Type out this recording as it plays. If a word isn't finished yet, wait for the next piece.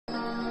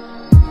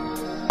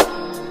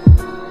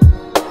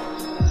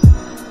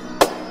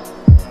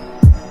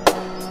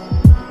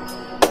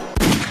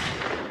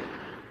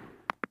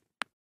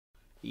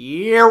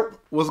Yeah,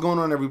 what's going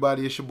on,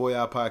 everybody? It's your boy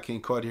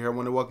iPodKingCarter here. I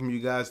want to welcome you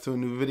guys to a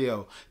new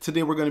video.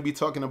 Today we're going to be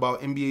talking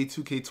about NBA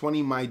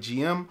 2K20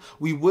 MyGM.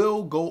 We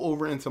will go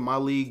over into my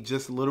league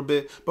just a little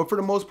bit, but for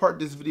the most part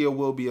this video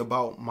will be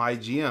about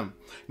MyGM.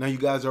 Now you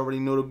guys already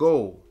know the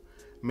goal.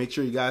 Make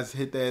sure you guys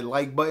hit that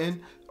like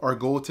button. Our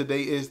goal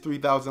today is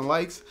 3,000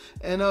 likes,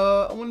 and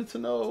I wanted to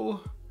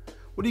know,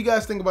 what do you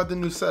guys think about the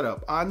new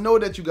setup? I know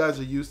that you guys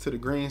are used to the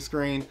green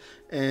screen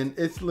and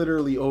it's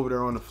literally over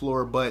there on the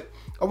floor, but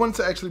I wanted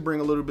to actually bring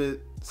a little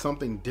bit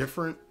something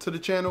different to the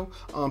channel,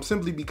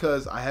 simply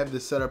because I have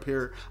this setup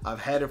here. I've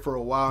had it for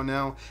a while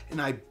now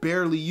and I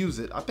barely use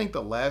it. I think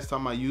the last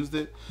time I used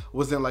it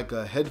was in like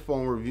a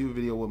headphone review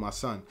video with my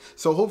son.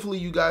 So hopefully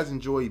you guys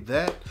enjoyed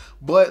that,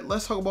 but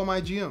let's talk about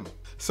MyGM.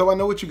 So I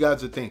know what you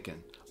guys are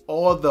thinking.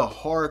 All the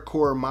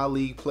hardcore My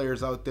League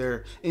players out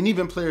there, and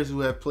even players who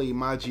have played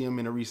MyGM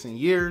in the recent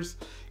years,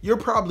 you're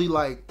probably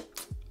like,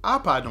 I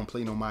probably don't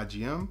play no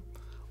MyGM.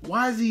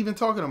 Why is he even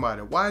talking about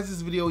it? Why is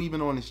this video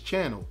even on his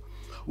channel?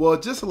 Well,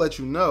 just to let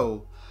you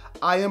know,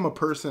 I am a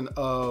person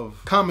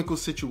of comical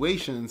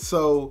situations,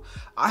 so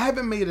I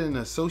haven't made an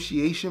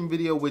association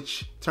video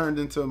which turned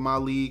into My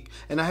League,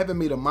 and I haven't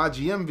made a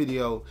MyGM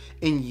video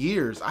in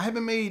years. I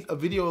haven't made a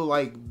video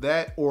like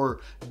that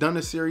or done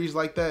a series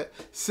like that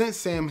since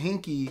Sam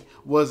Hinkie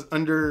was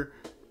under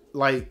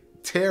like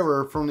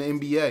terror from the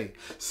NBA.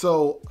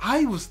 So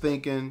I was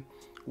thinking,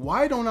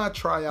 why don't I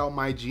try out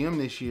MyGM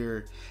this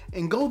year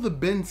and go the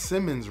Ben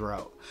Simmons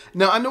route?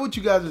 Now I know what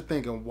you guys are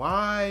thinking.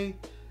 Why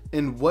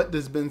and what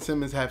does Ben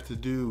Simmons have to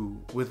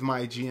do with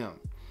MyGM?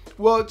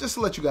 Well, just to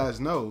let you guys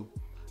know,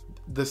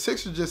 the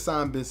Sixers just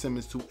signed Ben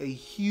Simmons to a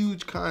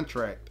huge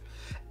contract,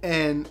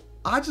 and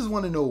I just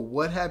want to know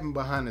what happened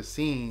behind the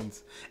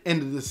scenes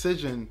and the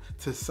decision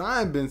to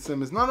sign Ben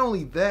Simmons. Not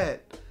only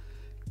that,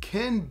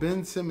 can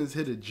Ben Simmons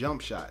hit a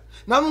jump shot?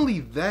 Not only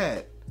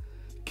that,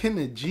 can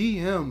the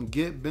GM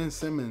get Ben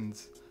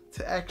Simmons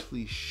to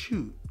actually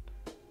shoot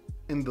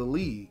in the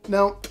league?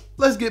 Now,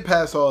 let's get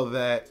past all of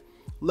that.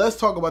 Let's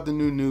talk about the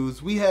new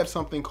news. We have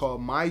something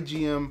called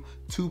MyGM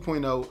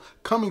 2.0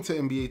 coming to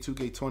NBA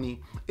 2K20.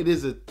 It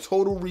is a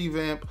total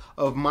revamp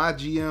of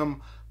MyGM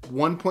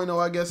 1.0,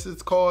 I guess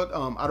it's called.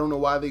 I don't know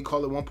why they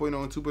call it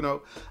 1.0 and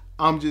 2.0.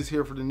 I'm just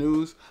here for the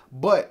news.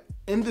 But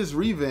in this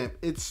revamp,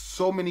 it's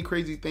so many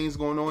crazy things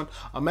going on.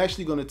 I'm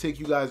actually going to take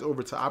you guys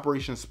over to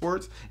Operation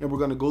Sports, and we're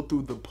going to go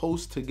through the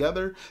post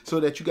together so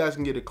that you guys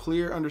can get a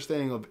clear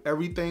understanding of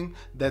everything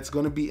that's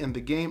going to be in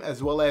the game,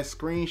 as well as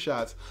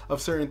screenshots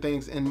of certain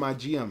things in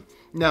MyGM.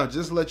 Now,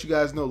 just to let you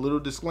guys know, a little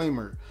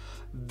disclaimer.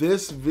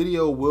 This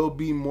video will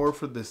be more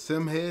for the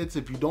sim heads.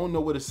 If you don't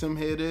know what a sim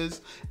head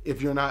is,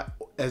 if you're not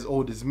as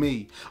old as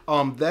me,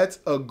 that's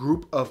a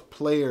group of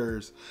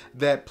players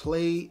that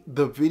play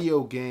the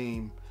video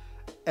game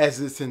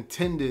as it's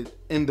intended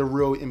in the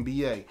real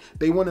NBA.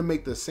 They want to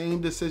make the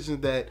same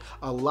decisions that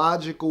a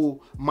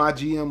logical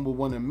MyGM would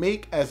want to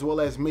make, as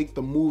well as make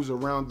the moves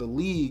around the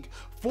league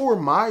for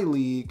my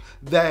league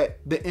that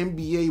the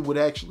NBA would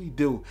actually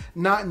do.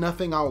 Not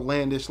nothing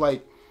outlandish.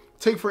 Like,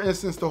 take for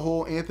instance the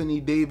whole Anthony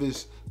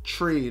Davis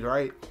trade,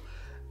 right?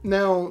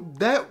 Now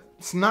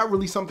that's not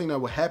really something that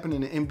would happen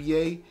in the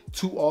NBA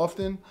too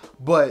often,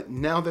 but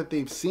now that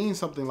they've seen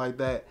something like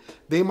that,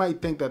 they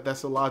might think that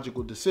that's a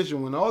logical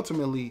decision, when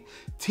ultimately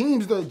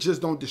teams that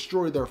just don't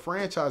destroy their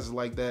franchises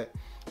like that.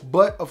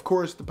 But of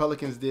course the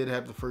Pelicans did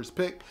have the first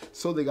pick,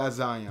 so they got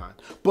Zion.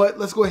 But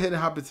let's go ahead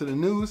and hop into the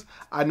news.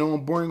 I know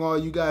I'm boring all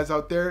you guys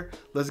out there.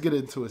 Let's get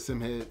into it,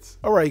 sim heads.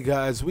 All right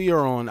guys, we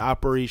are on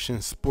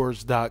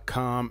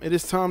operationsports.com. It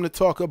is time to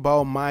talk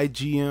about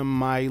MyGM,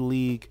 My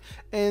League,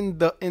 and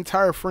the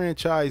entire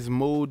franchise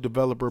mode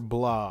developer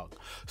blog.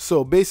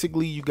 So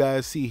basically you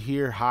guys see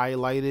here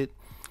highlighted,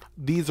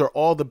 these are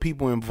all the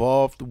people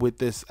involved with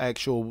this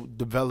actual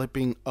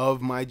developing of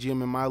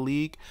MyGM and My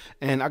League.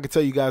 And I can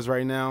tell you guys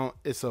right now,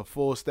 it's a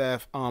full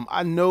staff.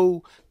 I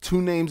know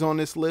 2 names on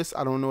this list.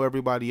 I don't know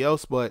everybody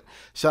else, but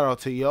shout out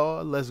to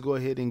y'all. Let's go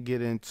ahead and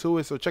get into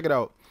it. So check it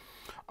out.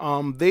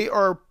 They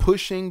are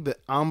pushing the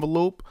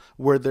envelope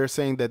where they're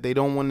saying that they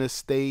don't want to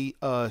stay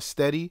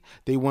steady.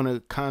 They want to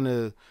kind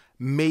of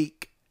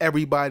make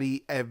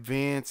everybody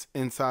advance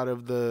inside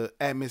of the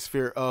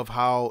atmosphere of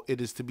how it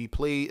is to be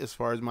played as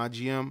far as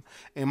MyGM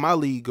and My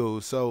League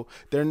goes. So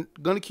they're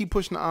going to keep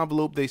pushing the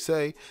envelope, they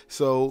say.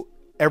 So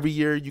every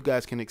year you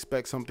guys can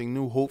expect something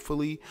new,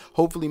 hopefully.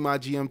 Hopefully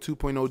MyGM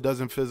 2.0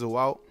 doesn't fizzle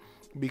out,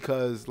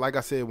 because like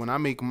I said, when I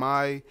make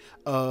my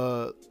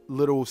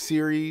little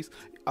series,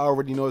 I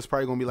already know it's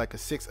probably going to be like a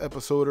 6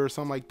 episode or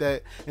something like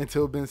that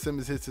until Ben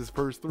Simmons hits his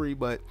first 3.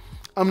 But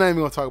I'm not even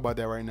going to talk about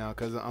that right now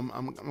because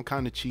I'm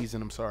kind of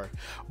cheesing. I'm sorry.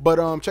 But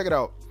check it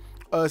out.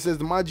 It says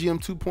the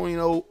MyGM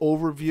 2.0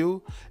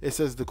 overview. It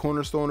says the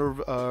cornerstone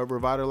of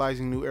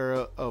revitalizing new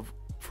era of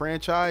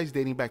franchise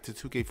dating back to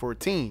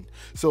 2K14.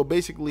 So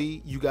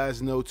basically, you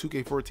guys know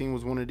 2K14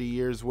 was one of the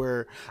years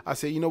where I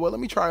said, you know what, let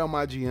me try out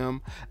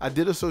MyGM. I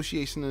did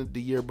Association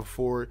the year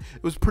before.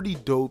 It was pretty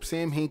dope.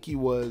 Sam Hinkie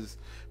was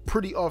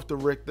pretty off the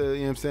Richter, you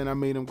know what I'm saying? I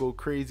made him go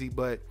crazy,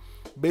 but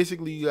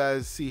basically you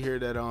guys see here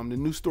that the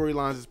new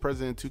storylines is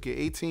present in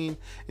 2K18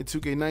 and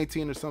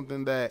 2K19 are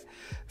something that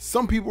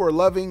some people are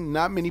loving.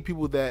 Not many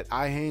people that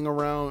I hang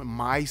around,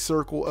 my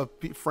circle of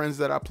friends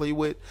that I play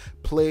with,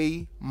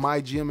 play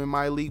MyGM in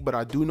my league, but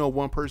I do know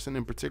one person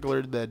in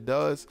particular that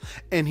does,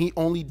 and he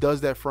only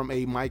does that from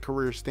a my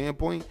career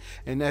standpoint,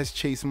 and that's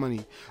Chase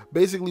Money.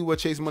 Basically what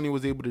Chase Money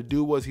was able to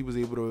do was he was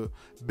able to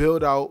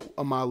build out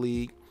my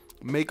league,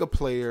 make a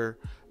player,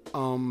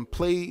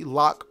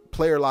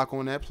 player lock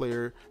on that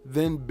player,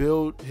 then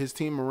build his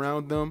team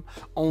around them,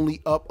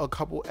 only up a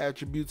couple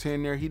attributes here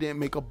and there. He didn't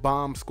make a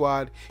bomb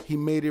squad, he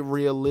made it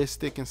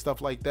realistic and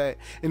stuff like that,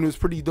 and it was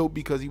pretty dope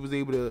because he was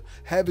able to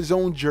have his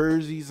own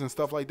jerseys and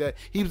stuff like that.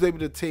 He was able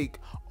to take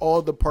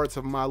all the parts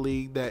of my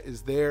league that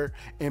is there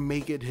and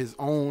make it his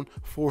own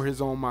for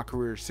his own My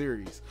Career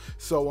series.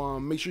 So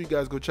make sure you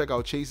guys go check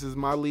out Chase's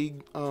My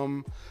League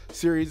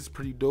series. It's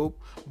pretty dope.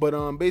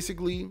 But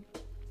basically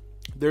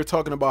they're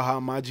talking about how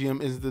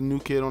MyGM is the new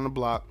kid on the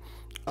block.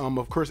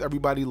 Of course,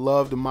 everybody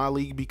loved my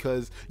league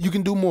because you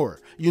can do more.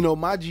 You know,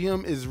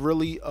 MyGM is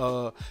really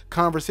a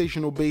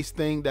conversational based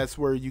thing. That's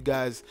where you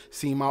guys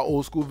see my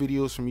old school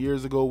videos from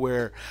years ago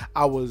where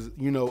I was,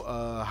 you know,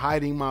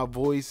 hiding my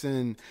voice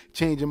and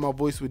changing my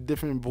voice with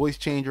different voice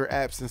changer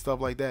apps and stuff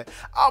like that.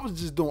 I was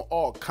just doing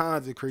all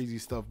kinds of crazy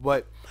stuff.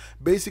 But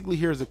basically,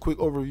 here's a quick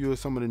overview of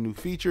some of the new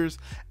features: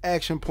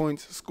 action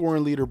points,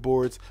 scoring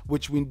leaderboards,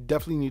 which we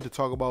definitely need to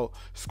talk about.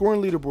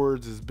 Scoring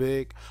leaderboards is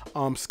big.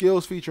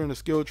 Skills feature and a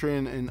skill tree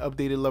and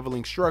updated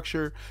leveling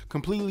structure,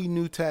 completely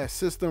new task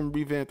system,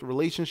 revamped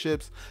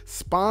relationships,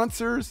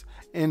 sponsors,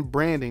 and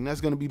branding.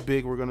 That's going to be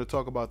big. We're going to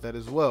talk about that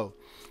as well.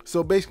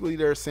 So basically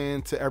they're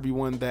saying to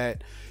everyone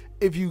that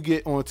if you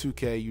get on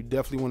 2K, you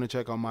definitely want to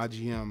check out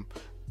MyGM.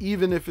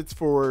 Even if it's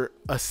for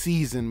a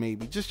season,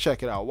 maybe just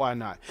check it out. Why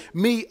not?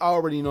 Me, I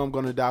already know I'm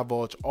going to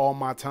divulge all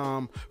my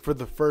time for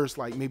the first,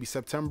 like maybe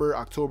September,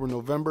 October,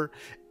 November,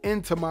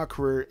 into my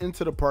career,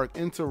 into the park,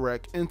 into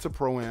rec, into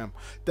pro-am.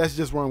 That's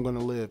just where I'm going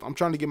to live. I'm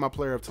trying to get my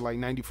player up to like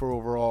 94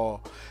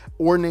 overall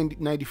or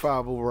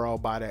 95 overall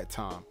by that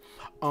time.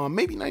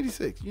 Maybe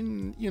 96.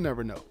 You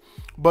never know.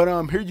 But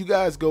here you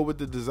guys go with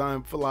the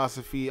design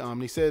philosophy.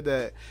 They said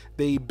that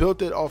they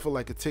built it off of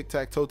like a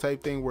tic-tac-toe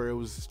type thing where it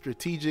was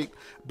strategic,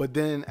 but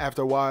then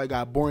after a while it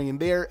got boring, and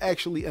they're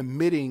actually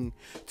admitting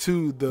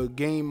to the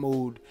game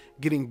mode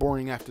getting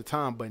boring after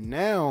time. But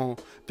now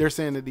they're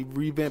saying that they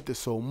revamped it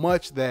so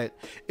much that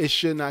it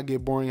should not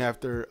get boring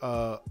after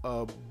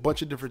a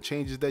bunch of different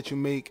changes that you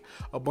make,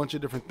 a bunch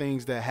of different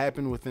things that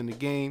happen within the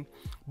game.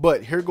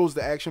 But here goes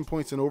the action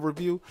points and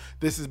overview.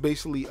 This is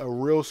basically a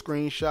real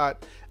screenshot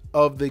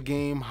of the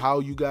game, how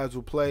you guys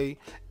will play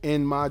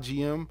in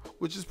MyGM,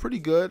 which is pretty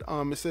good.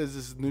 It says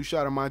this is a new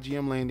shot of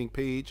MyGM landing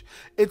page.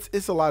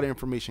 It's a lot of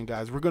information,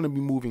 guys. We're going to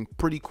be moving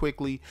pretty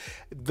quickly.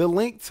 The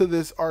link to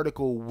this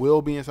article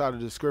will be inside the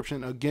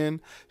description. Again,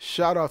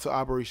 shout out to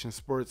Operation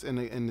Sports and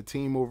the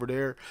team over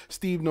there.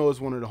 Steve knows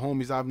one of the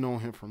homies. I've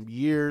known him from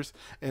years,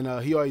 and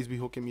he always be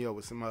hooking me up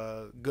with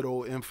some good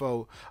old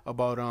info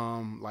about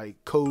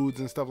like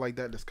codes and stuff like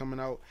that that's coming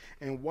out.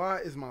 And why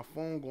is my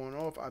phone going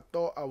off? I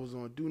thought I was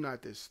on do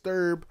not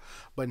disturb,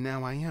 but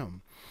now I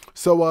am.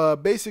 So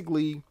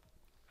basically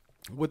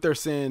what they're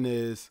saying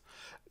is,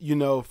 you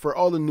know, for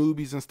all the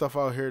newbies and stuff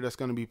out here that's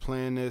going to be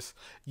playing this,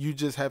 you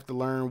just have to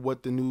learn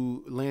what the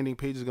new landing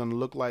page is going to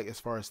look like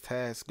as far as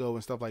tasks go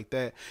and stuff like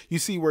that. You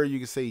see where you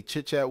can say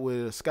chit chat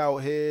with a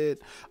scout head,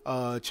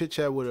 chit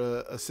chat with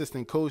a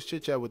assistant coach,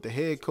 chit chat with the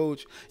head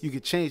coach. You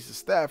can change the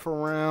staff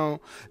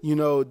around. You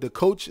know, the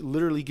coach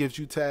literally gives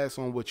you tasks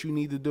on what you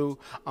need to do.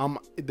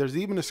 There's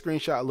even a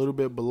screenshot a little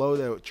bit below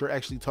that you're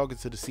actually talking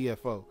to the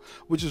CFO,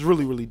 which is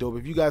really, really dope.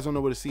 If you guys don't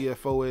know what a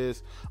CFO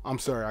is, I'm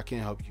sorry, I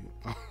can't help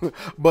you.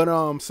 But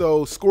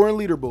so scoring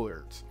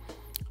leaderboards,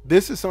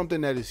 this is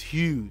something that is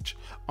huge.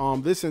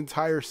 This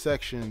entire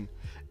section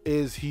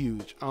is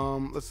huge.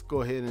 Let's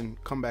go ahead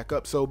and come back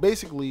up. So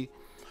basically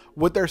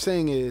what they're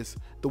saying is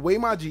the way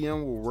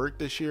MyGM will work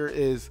this year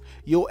is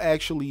you'll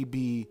actually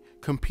be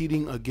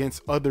competing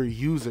against other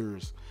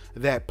users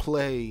that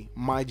play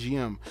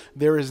MyGM.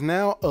 There is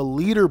now a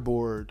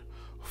leaderboard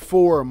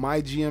for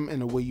MyGM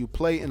and the way you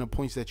play and the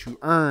points that you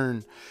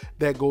earn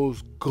that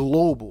goes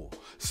global.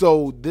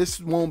 So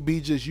this won't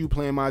be just you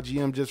playing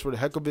MyGM just for the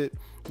heck of it.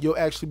 You'll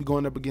actually be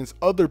going up against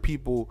other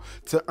people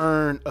to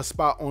earn a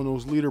spot on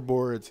those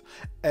leaderboards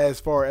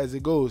as far as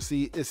it goes.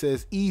 See, it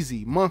says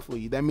easy,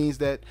 monthly. That means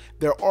that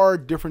there are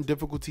different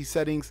difficulty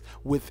settings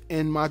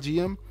within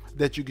MyGM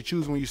that you could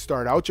choose when you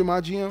start out your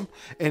MyGM.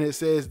 And it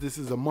says this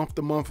is a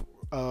month-to-month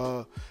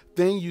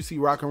thing. You see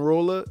Rock and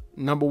Roller,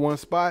 #1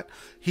 spot.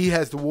 He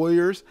has the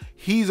Warriors.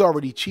 He's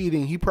already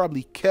cheating. He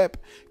probably kept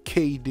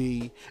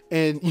KD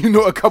and, you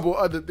know, a couple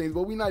other things,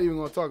 but we're not even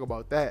going to talk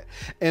about that.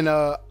 And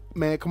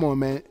man, come on,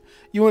 man.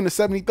 You in the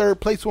 73rd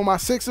place with my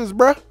Sixers,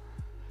 bruh?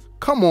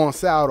 Come on,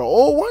 Sal, the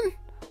old one.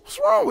 What's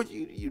wrong with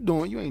you?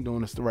 You ain't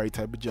doing us the right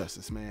type of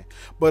justice, man.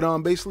 But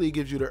basically it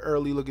gives you the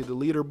early look at the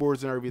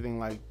leaderboards and everything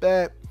like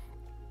that.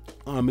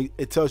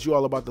 It tells you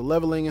all about the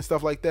leveling and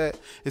stuff like that.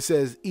 It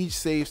says each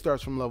save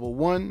starts from level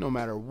 1 no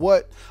matter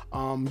what.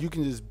 You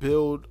can just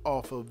build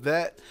off of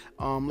that.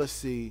 Let's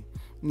see.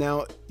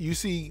 Now you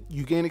see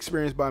you gain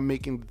experience by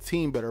making the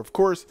team better. Of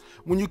course,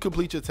 when you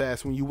complete your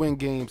tasks, when you win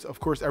games, of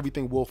course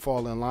everything will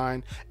fall in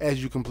line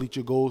as you complete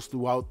your goals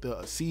throughout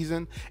the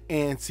season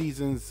and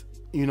seasons,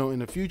 you know, in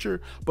the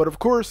future. But of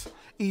course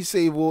each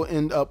save will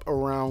end up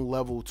around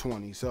level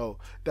 20, so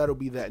that'll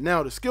be that.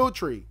 Now the skill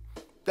tree,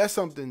 that's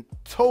something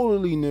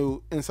totally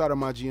new inside of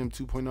MyGM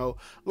 2.0.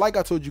 Like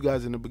I told you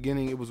guys in the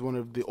beginning, it was one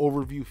of the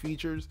overview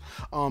features.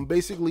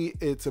 Basically,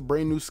 it's a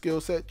brand new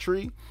skill set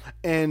tree.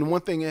 And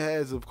one thing it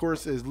has, of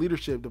course, is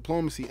leadership,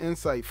 diplomacy,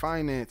 insight,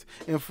 finance,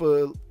 and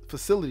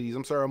facilities.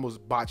 I'm sorry, I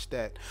almost botched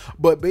that.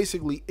 But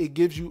basically, it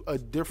gives you a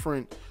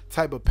different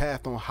type of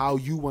path on how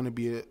you want to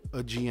be a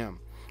GM.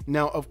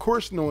 Now, of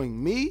course,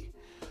 knowing me,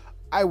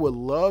 I would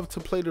love to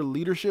play the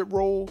leadership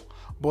role,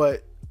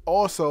 but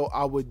also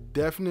I would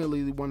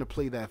definitely want to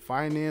play that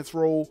finance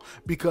role,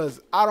 because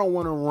I don't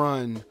want to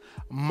run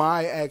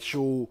my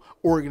actual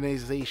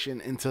organization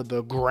into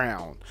the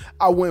ground.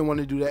 I wouldn't want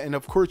to do that. And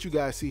of course, you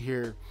guys see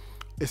here,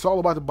 it's all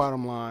about the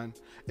bottom line.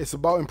 It's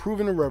about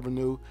improving the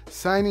revenue,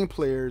 signing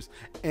players,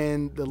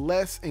 and the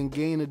less and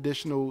gain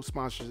additional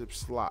sponsorship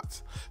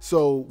slots.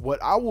 So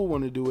what I will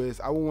want to do is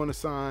I will want to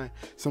sign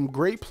some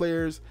great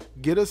players,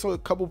 get us a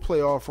couple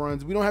playoff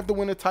runs. We don't have to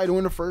win a title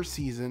in the first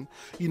season.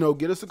 You know,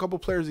 get us a couple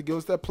players that give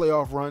us that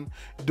playoff run,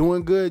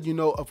 doing good. You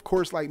know, of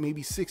course, like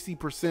maybe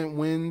 60%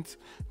 wins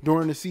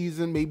during the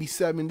season, maybe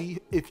 70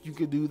 if you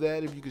could do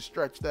that, if you could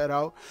stretch that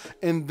out,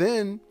 and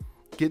then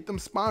get them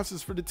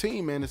sponsors for the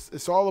team, man.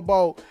 It's all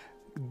about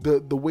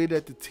the way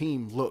that the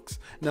team looks.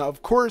 Now,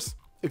 of course,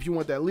 if you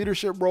want that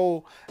leadership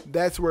role,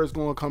 that's where it's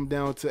going to come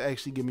down to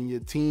actually giving your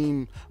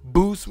team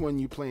boosts when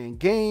you're playing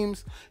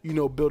games, you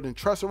know, building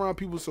trust around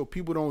people so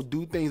people don't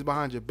do things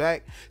behind your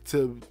back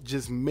to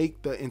just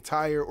make the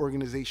entire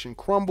organization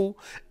crumble.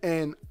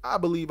 And I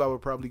believe I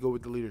would probably go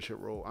with the leadership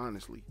role,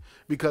 honestly,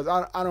 because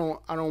I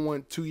don't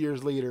want 2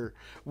 years later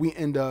we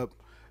end up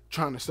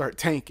trying to start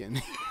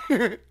tanking. You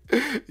know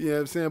what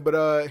I'm saying?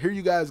 But here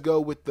you guys go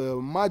with the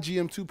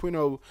MyGM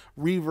 2.0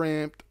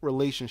 revamped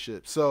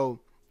relationship. So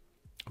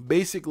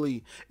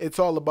basically, it's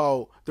all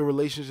about the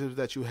relationships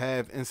that you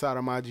have inside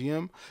of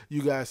MyGM.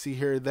 You guys see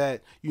here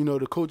that, you know,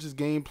 the coach's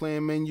game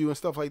plan menu and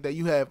stuff like that.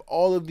 You have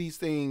all of these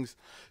things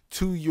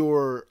to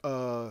your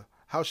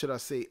how should I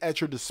say, at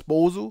your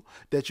disposal,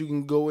 that you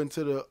can go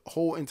into the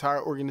whole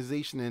entire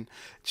organization and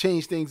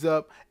change things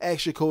up.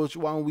 Ask your coach,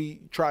 why don't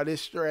we try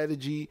this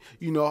strategy?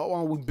 You know,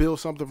 why don't we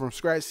build something from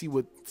scratch, see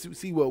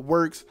what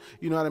works?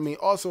 You know what I mean?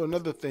 Also,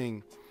 another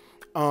thing,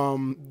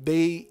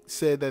 they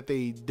said that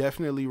they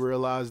definitely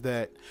realized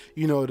that,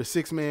 you know, the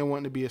 6-man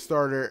wanting to be a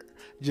starter,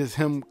 just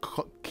him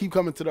keep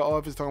coming to the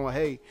office talking about,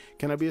 hey,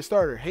 can I be a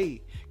starter?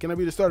 Hey, can I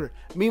be the starter?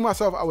 Me,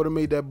 myself, I would have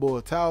made that boy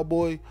a towel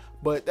boy,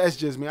 but that's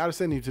just me. I'd have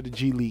sent him to the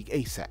G League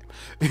ASAP.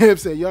 You know what I'm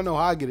saying? Y'all know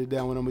how I get it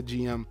down when I'm a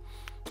GM.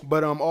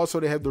 But also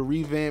they have the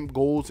revamped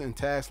goals and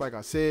tasks, like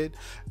I said.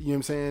 You know what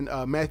I'm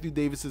saying? Matthew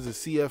Davis is a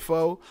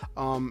CFO,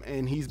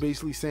 and he's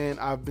basically saying,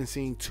 I've been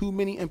seeing too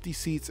many empty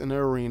seats in the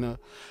arena.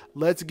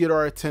 Let's get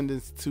our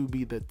attendance to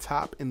be the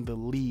top in the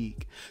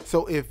league.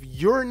 So if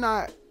you're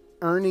not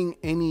earning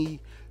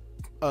any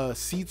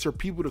seats or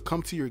people to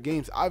come to your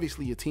games,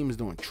 obviously your team is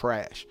doing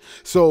trash.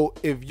 So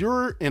if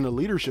you're in a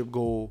leadership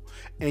goal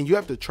and you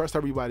have to trust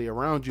everybody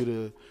around you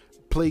to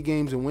play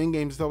games and win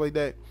games and stuff like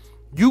that,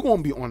 you're going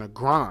to be on a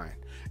grind.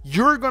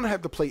 You're going to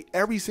have to play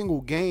every single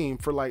game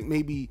for like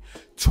maybe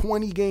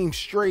 20 games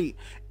straight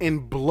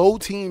and blow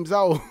teams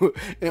out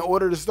in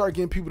order to start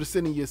getting people to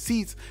sit in your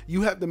seats.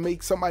 You have to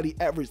make somebody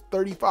average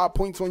 35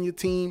 points on your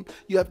team.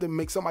 You have to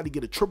make somebody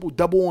get a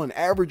triple-double on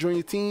average on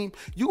your team.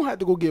 You're going to have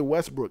to go get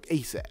Westbrook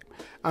ASAP.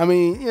 I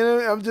mean, you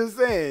know, I'm just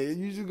saying,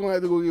 you're just going to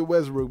have to go get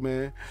Westbrook,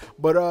 man.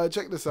 But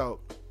check this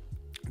out.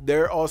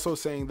 They're also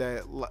saying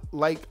that,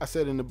 like I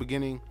said in the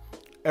beginning,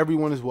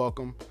 everyone is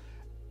welcome.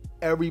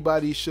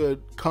 Everybody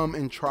should come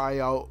and try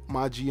out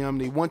MyGM.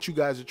 They want you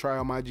guys to try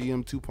out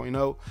MyGM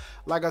 2.0.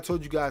 Like I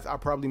told you guys, I'll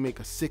probably make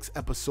a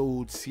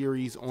 6-episode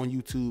series on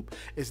YouTube.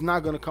 It's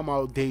not going to come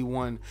out day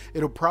one.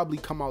 It'll probably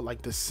come out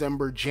like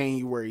December,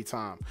 January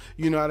time.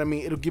 You know what I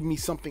mean? It'll give me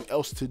something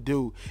else to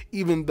do,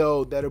 even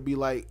though that'll be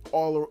like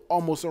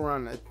almost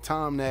around the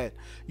time that,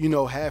 you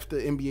know, half the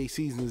NBA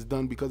season is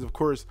done, because of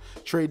course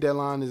trade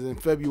deadline is in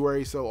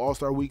February, so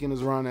All-Star Weekend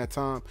is around that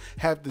time.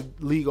 Half the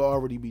league will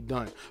already be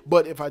done.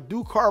 But if I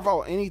do carve out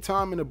any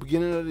time in the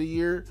beginning of the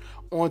year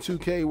on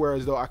 2K,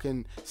 whereas though I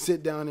can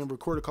sit down and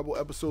record a couple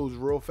episodes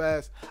real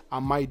fast, I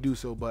might do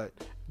so, but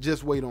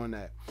just wait on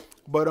that.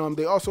 But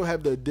they also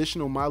have the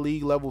additional My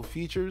League level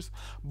features,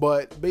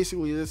 but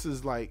basically this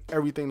is like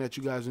everything that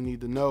you guys will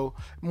need to know.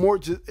 More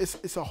just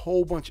it's a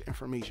whole bunch of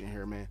information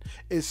here, man.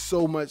 It's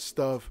so much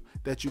stuff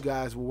that you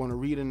guys will want to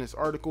read in this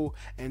article,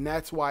 and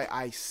that's why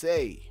I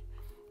say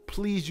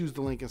please use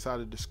the link inside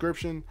the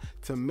description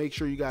to make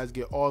sure you guys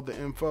get all the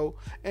info,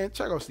 and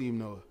check out Steve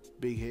Noah,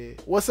 big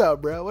head. What's up,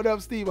 bro? What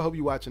up, Steve? I hope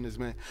you're watching this,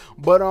 man.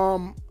 But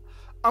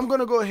I'm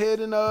gonna go ahead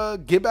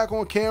and get back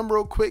on camera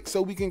real quick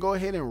so we can go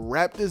ahead and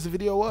wrap this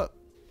video up.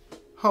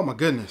 Oh my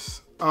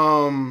goodness.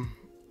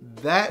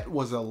 That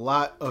was a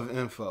lot of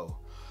info.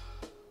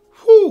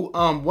 Whew.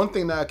 One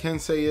thing that I can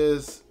say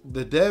is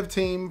the dev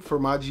team for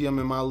MyGM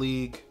in my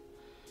league,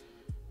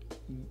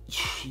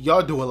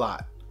 y'all do a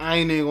lot. I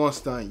ain't even gonna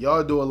stunt.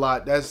 Y'all do a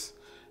lot. That's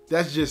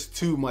just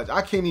too much.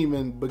 I can't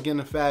even begin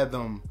to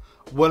fathom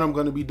what I'm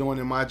gonna be doing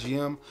in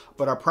MyGM,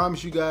 but I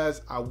promise you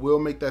guys, I will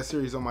make that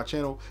series on my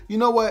channel. You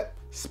know what?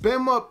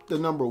 Spam up the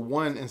number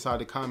 1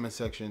 inside the comment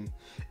section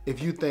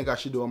if you think I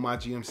should do a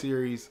MyGM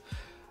series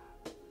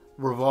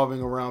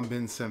revolving around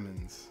Ben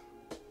Simmons.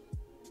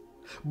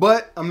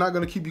 But I'm not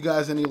going to keep you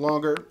guys any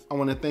longer. I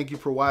want to thank you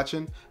for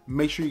watching.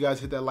 Make sure you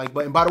guys hit that like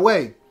button. By the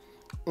way,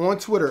 on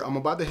Twitter, I'm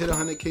about to hit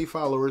 100K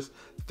followers.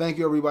 Thank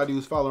you everybody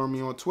who's following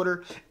me on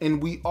Twitter.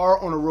 And we are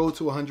on a road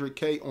to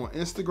 100K on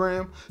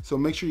Instagram. So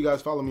make sure you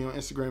guys follow me on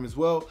Instagram as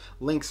well.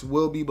 Links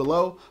will be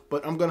below.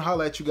 But I'm going to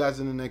holler at you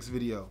guys in the next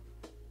video.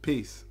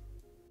 Peace.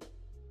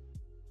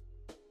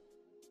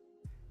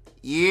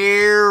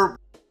 Yeah.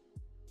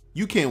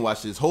 You can't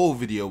watch this whole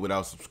video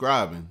without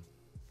subscribing.